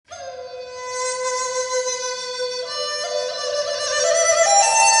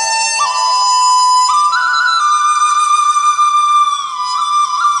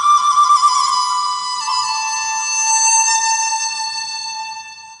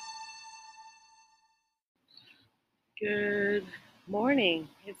Good morning.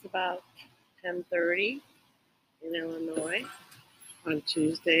 It's about 10:30 in Illinois on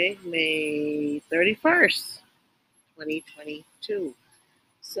Tuesday, May 31st, 2022.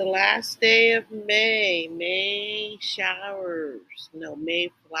 It's the last day of May. May showers. No,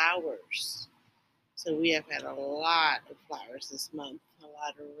 May flowers. So we have had a lot of flowers this month, a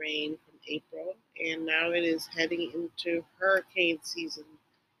lot of rain from April, and now it is heading into hurricane season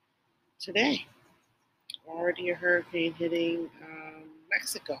today. Already a hurricane hitting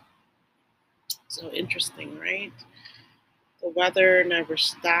Mexico. So interesting, right? The weather never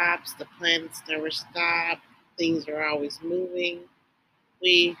stops, the planets never stop, things are always moving.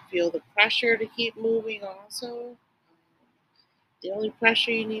 We feel the pressure to keep moving also. The only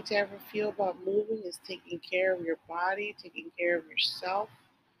pressure you need to ever feel about moving is taking care of your body, taking care of yourself,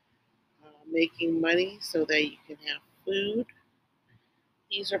 making money so that you can have food.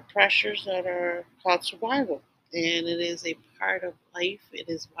 These are pressures that are called survival. And it is a part of life. It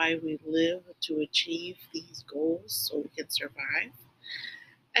is why we live to achieve these goals so we can survive.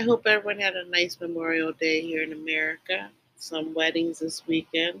 I hope everyone had a nice Memorial Day here in America. Some weddings this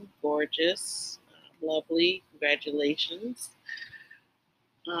weekend, gorgeous, lovely. Congratulations.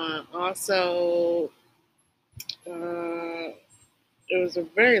 Also, uh, it was a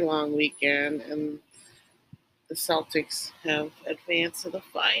very long weekend, and the Celtics have advanced to the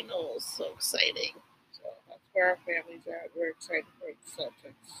finals. So exciting. So that's where our family's at. We're excited for the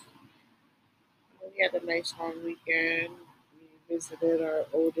Celtics. We had a nice long weekend. We visited our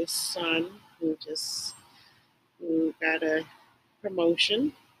oldest son, who got a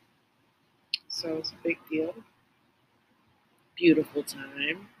promotion. So it's a big deal. Beautiful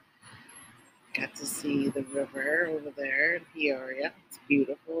time. Got to see the river over there in Peoria. It's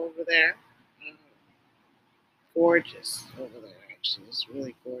beautiful over there. Um, Gorgeous over there, actually. It's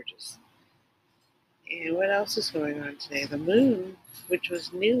really gorgeous. And what else is going on today? The moon, which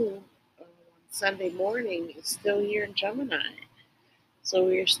was new on Sunday morning, is still here in Gemini. So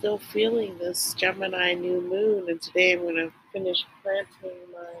we are still feeling this Gemini new moon. And today I'm going to finish planting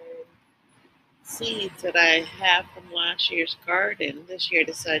my seeds that I have from last year's garden. This year I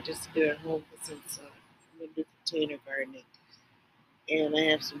decided just to do it at home since I'm going to do container gardening. And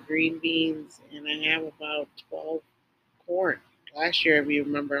I have some green beans and I have about 12 corn. Last year, if you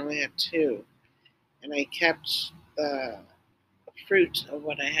remember, I only had two. And I kept the fruit of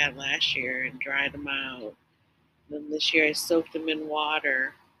what I had last year and dried them out. And then this year I soaked them in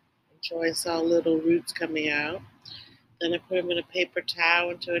water until I saw little roots coming out. Then I put them in a paper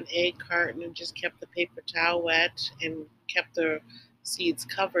towel into an egg carton and just kept the paper towel wet and kept the seeds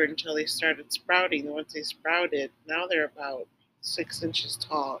covered until they started sprouting. And once they sprouted, now they're about 6 inches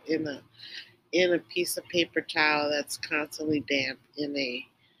tall in a piece of paper towel that's constantly damp in a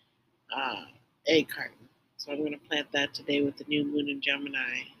uh, egg carton. So I'm going to plant that today with the new moon in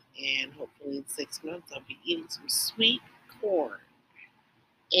Gemini, and hopefully in 6 months I'll be eating some sweet corn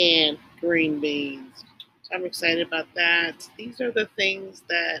and green beans. So I'm excited about that. These are the things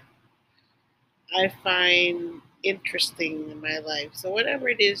that I find interesting in my life. So whatever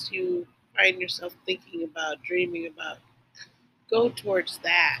it is you find yourself thinking about, dreaming about, go towards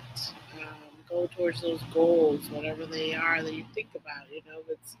that. Go towards those goals, whatever they are that you think about.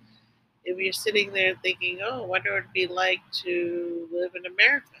 If you're sitting there thinking, "Oh, I wonder what it'd be like to live in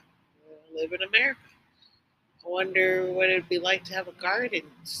America," live in America. I wonder what it'd be like to have a garden.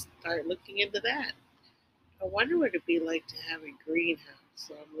 Start looking into that. I wonder what it'd be like to have a greenhouse.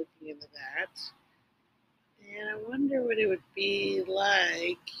 So I'm looking into that. And I wonder what it would be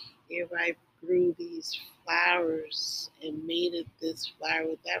like if I grew these flowers and mated this flower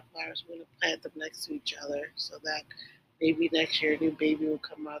with that flower. So I'm going to plant them next to each other so that maybe next year a new baby will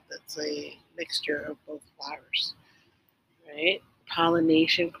come out that's a mixture of both flowers, right?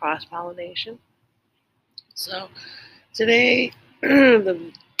 Pollination, cross pollination. So today,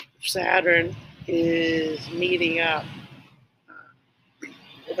 the Saturn is meeting up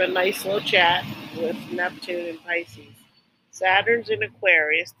with a nice little chat with Neptune and Pisces. Saturn's in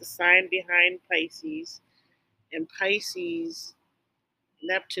Aquarius, the sign behind Pisces, and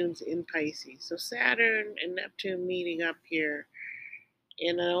Neptune's in Pisces. So Saturn and Neptune meeting up here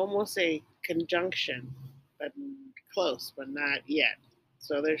in almost a conjunction, but close, but not yet.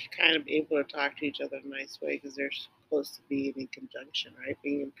 So they're kind of able to talk to each other in a nice way because they're close to being in conjunction, right?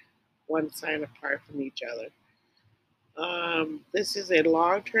 Being one sign apart from each other. This is a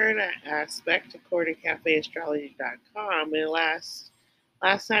long-term aspect according to cafeastrology.com. And last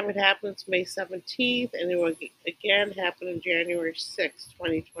time it happened was May 17th, and it will again happen on January 6th,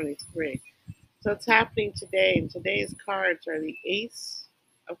 2023. So it's happening today, and today's cards are the Ace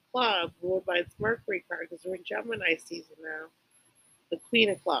of Club, ruled by its Mercury card, because we're in Gemini season now, the Queen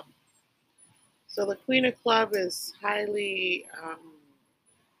of Club. So the Queen of Club is highly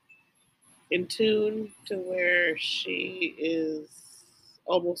in tune to where she is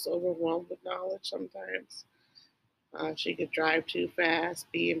almost overwhelmed with knowledge sometimes. She could drive too fast,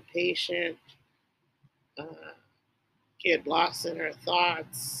 be impatient, uh, get lost in her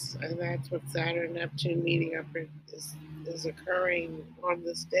thoughts, and that's what Saturn Neptune meeting up is occurring on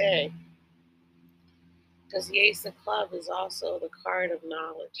this day. Because the Ace of Club is also the card of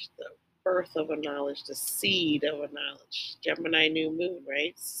knowledge, the birth of a knowledge, the seed of a knowledge. Gemini new moon,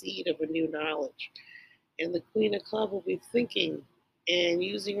 right? Seed of a new knowledge. And the Queen of Club will be thinking and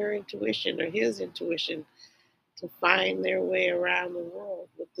using her intuition or his intuition to find their way around the world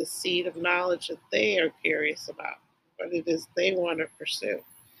with the seed of knowledge that they are curious about, what it is they want to pursue.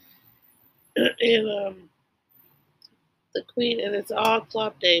 and the Queen, and it's all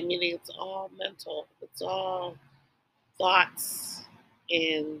club day, meaning it's all mental, it's all thoughts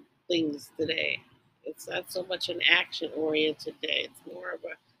and things today. It's not so much an action oriented day, it's more of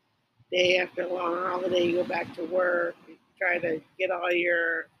a day after a long holiday, you go back to work, you try to get all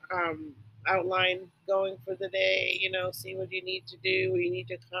your outline going for the day, see what you need to do, what you need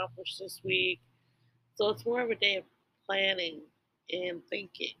to accomplish this week. So it's more of a day of planning and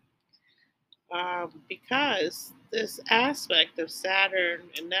thinking. Because this aspect of Saturn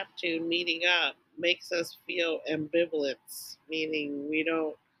and Neptune meeting up makes us feel ambivalence, meaning we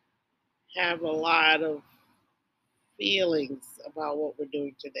don't have a lot of feelings about what we're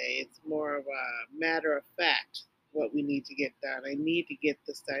doing today. It's more of a matter of fact what we need to get done. I need to get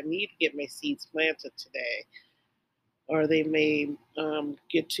this done. I need to get my seeds planted today, or they may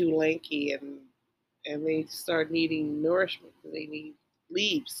get too lanky and they start needing nourishment. They need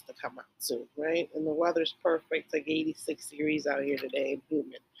leaves to come out soon, right? And the weather's perfect. It's like 86 degrees out here today and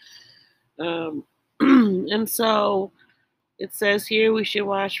humid. And so it says here we should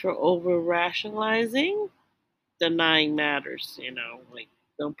watch for over rationalizing, denying matters, like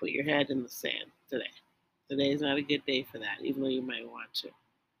don't put your head in the sand today. Today is not a good day for that, even though you might want to.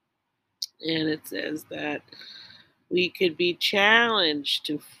 And it says that we could be challenged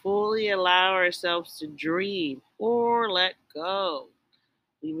to fully allow ourselves to dream or let go.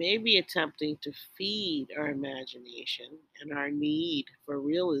 We may be attempting to feed our imagination and our need for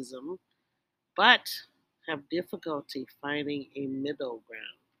realism, but have difficulty finding a middle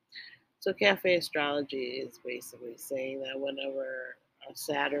ground. So, cafe astrology is basically saying that whenever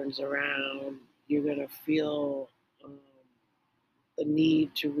Saturn's around, you're going to feel the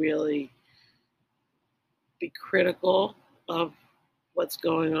need to really be critical of what's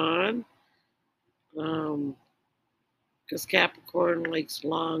going on. Because Capricorn likes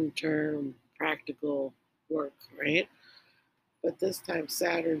long term practical work, right? But this time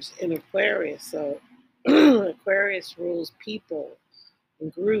Saturn's in Aquarius, so Aquarius rules people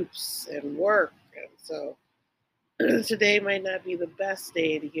and groups and work. And so today might not be the best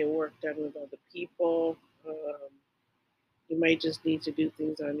day to get work done with other people. You might just need to do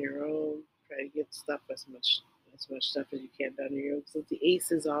things on your own. Try to get stuff as much stuff as you can done on your own. So the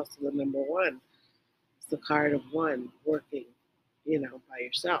ace is also the number one. It's the card of one working, by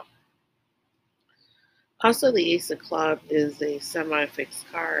yourself. Also, the Ace of Club is a semi-fixed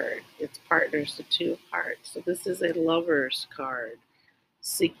card. It's partners to two hearts. So this is a lover's card,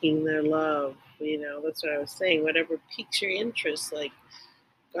 seeking their love. That's what I was saying. Whatever piques your interest, like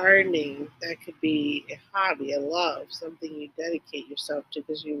gardening, that could be a hobby, a love, something you dedicate yourself to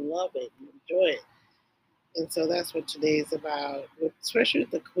because you love it, you enjoy it. And so that's what today is about, especially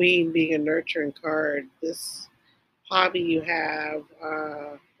with the Queen being a nurturing card. This hobby you have,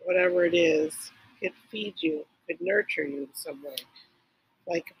 whatever it is, could feed you, could nurture you in some way.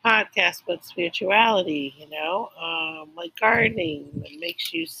 Like a podcast about spirituality, like gardening, that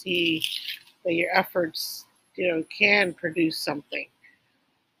makes you see that your efforts, can produce something.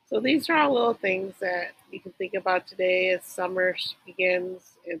 So these are all little things that you can think about today as summer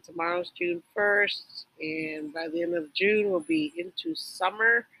begins, and tomorrow's June 1st, and by the end of June we'll be into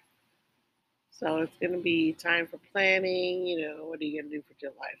summer. So it's going to be time for planning. What are you going to do for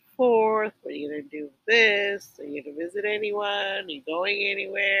July 4th? What are you going to do with this? Are you going to visit anyone? Are you going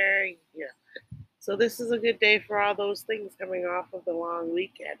anywhere? Yeah. So this is a good day for all those things coming off of the long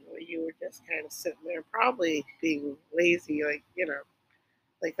weekend where you were just kind of sitting there probably being lazy, like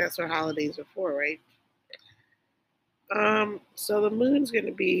that's what holidays are for, right? So the moon's going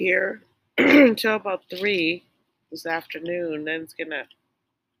to be here until about 3 this afternoon. Then it's going to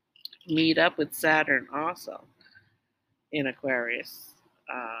meet up with Saturn also in Aquarius,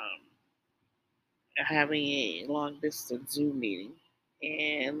 having a long distance Zoom meeting.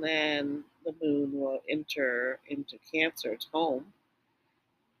 and then the moon will enter into Cancer's home,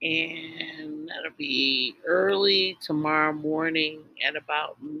 and that'll be early tomorrow morning at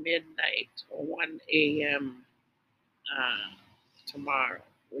about midnight or 1 a.m. Uh, tomorrow,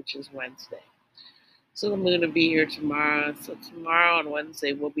 which is Wednesday. So the moon will be here tomorrow. So tomorrow and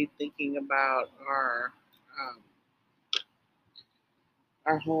Wednesday, we'll be thinking about um,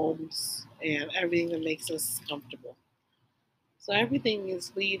 our homes and everything that makes us comfortable. So everything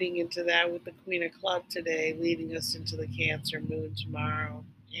is leading into that with the Queen of Club today, leading us into the Cancer moon tomorrow,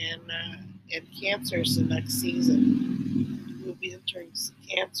 and Cancer is the next season. We'll be entering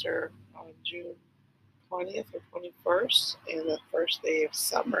Cancer on June 20th or 21st, and the first day of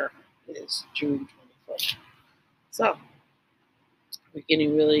summer is June 21st. So we're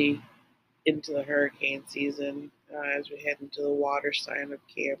getting really into the hurricane season as we head into the water sign of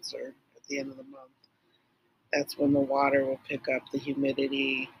Cancer at the end of the month. That's when the water will pick up the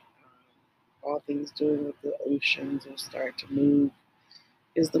humidity. All things doing with the oceans will start to move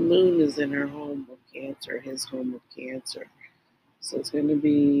because the moon is in her home of Cancer, his home of Cancer. So it's going to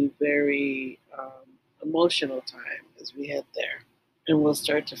be very emotional time as we head there. And we'll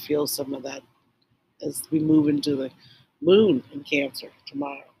start to feel some of that as we move into the moon in Cancer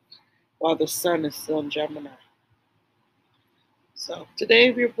tomorrow, while the sun is still in Gemini. So today,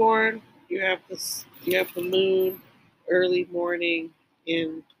 if you're born, you have the moon early morning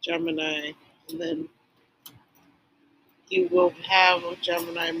in Gemini, and then you will have a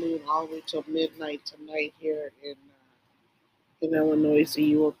Gemini moon all the way till midnight tonight here in Illinois. So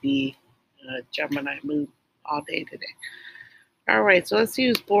you will be Gemini moon all day today. All right, so let's see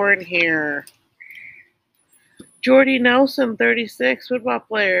who's born here. Jordy Nelson, 36, football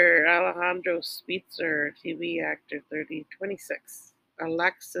player. Alejandro Spitzer, TV actor, 26.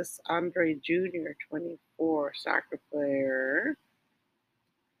 Alexis Andre Jr., 24, soccer player.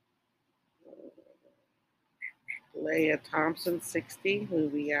 Leah Thompson, 60,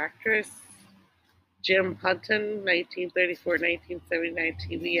 movie actress. Jim Hutton, 1934-1979,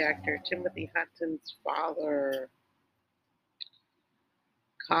 TV actor. Timothy Hutton's father.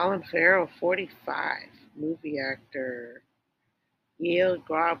 Colin Farrell, 45, movie actor. Yale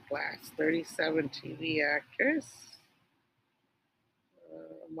Grobglass, 37, TV actress.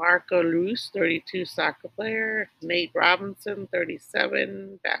 Marco Luz, 32, soccer player. Nate Robinson,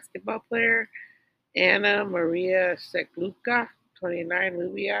 37, basketball player. Anna Maria Sekluka, 29,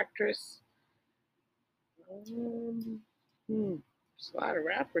 movie actress. There's a lot of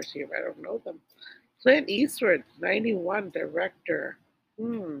rappers here, but I don't know them. Clint Eastwood, 91, director.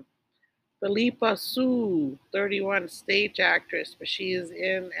 Philippa Sue, 31, stage actress, but she is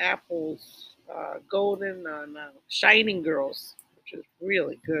in Apple's Golden on Shining Girls, which is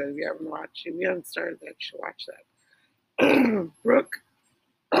really good. If you haven't watched it, if you haven't started that, you should watch that. Brooke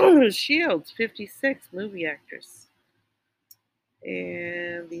Shields, 56, movie actress.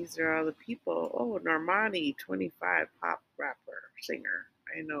 And these are all the people. Oh, Normani, 25, pop rapper, singer.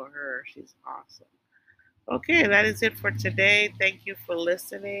 I know her. She's awesome. Okay, that is it for today. Thank you for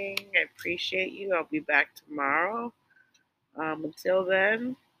listening. I appreciate you. I'll be back tomorrow. Until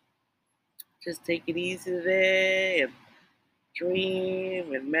then, just take it easy today and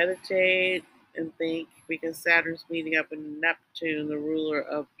dream and meditate and think because Saturn's meeting up in Neptune, the ruler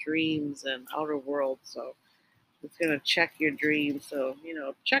of dreams and outer world. So it's going to check your dreams. So,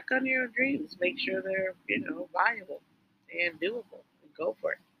 check on your dreams. Make sure they're, viable and doable and go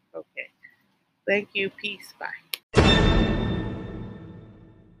for it. Okay. Thank you. Peace. Bye.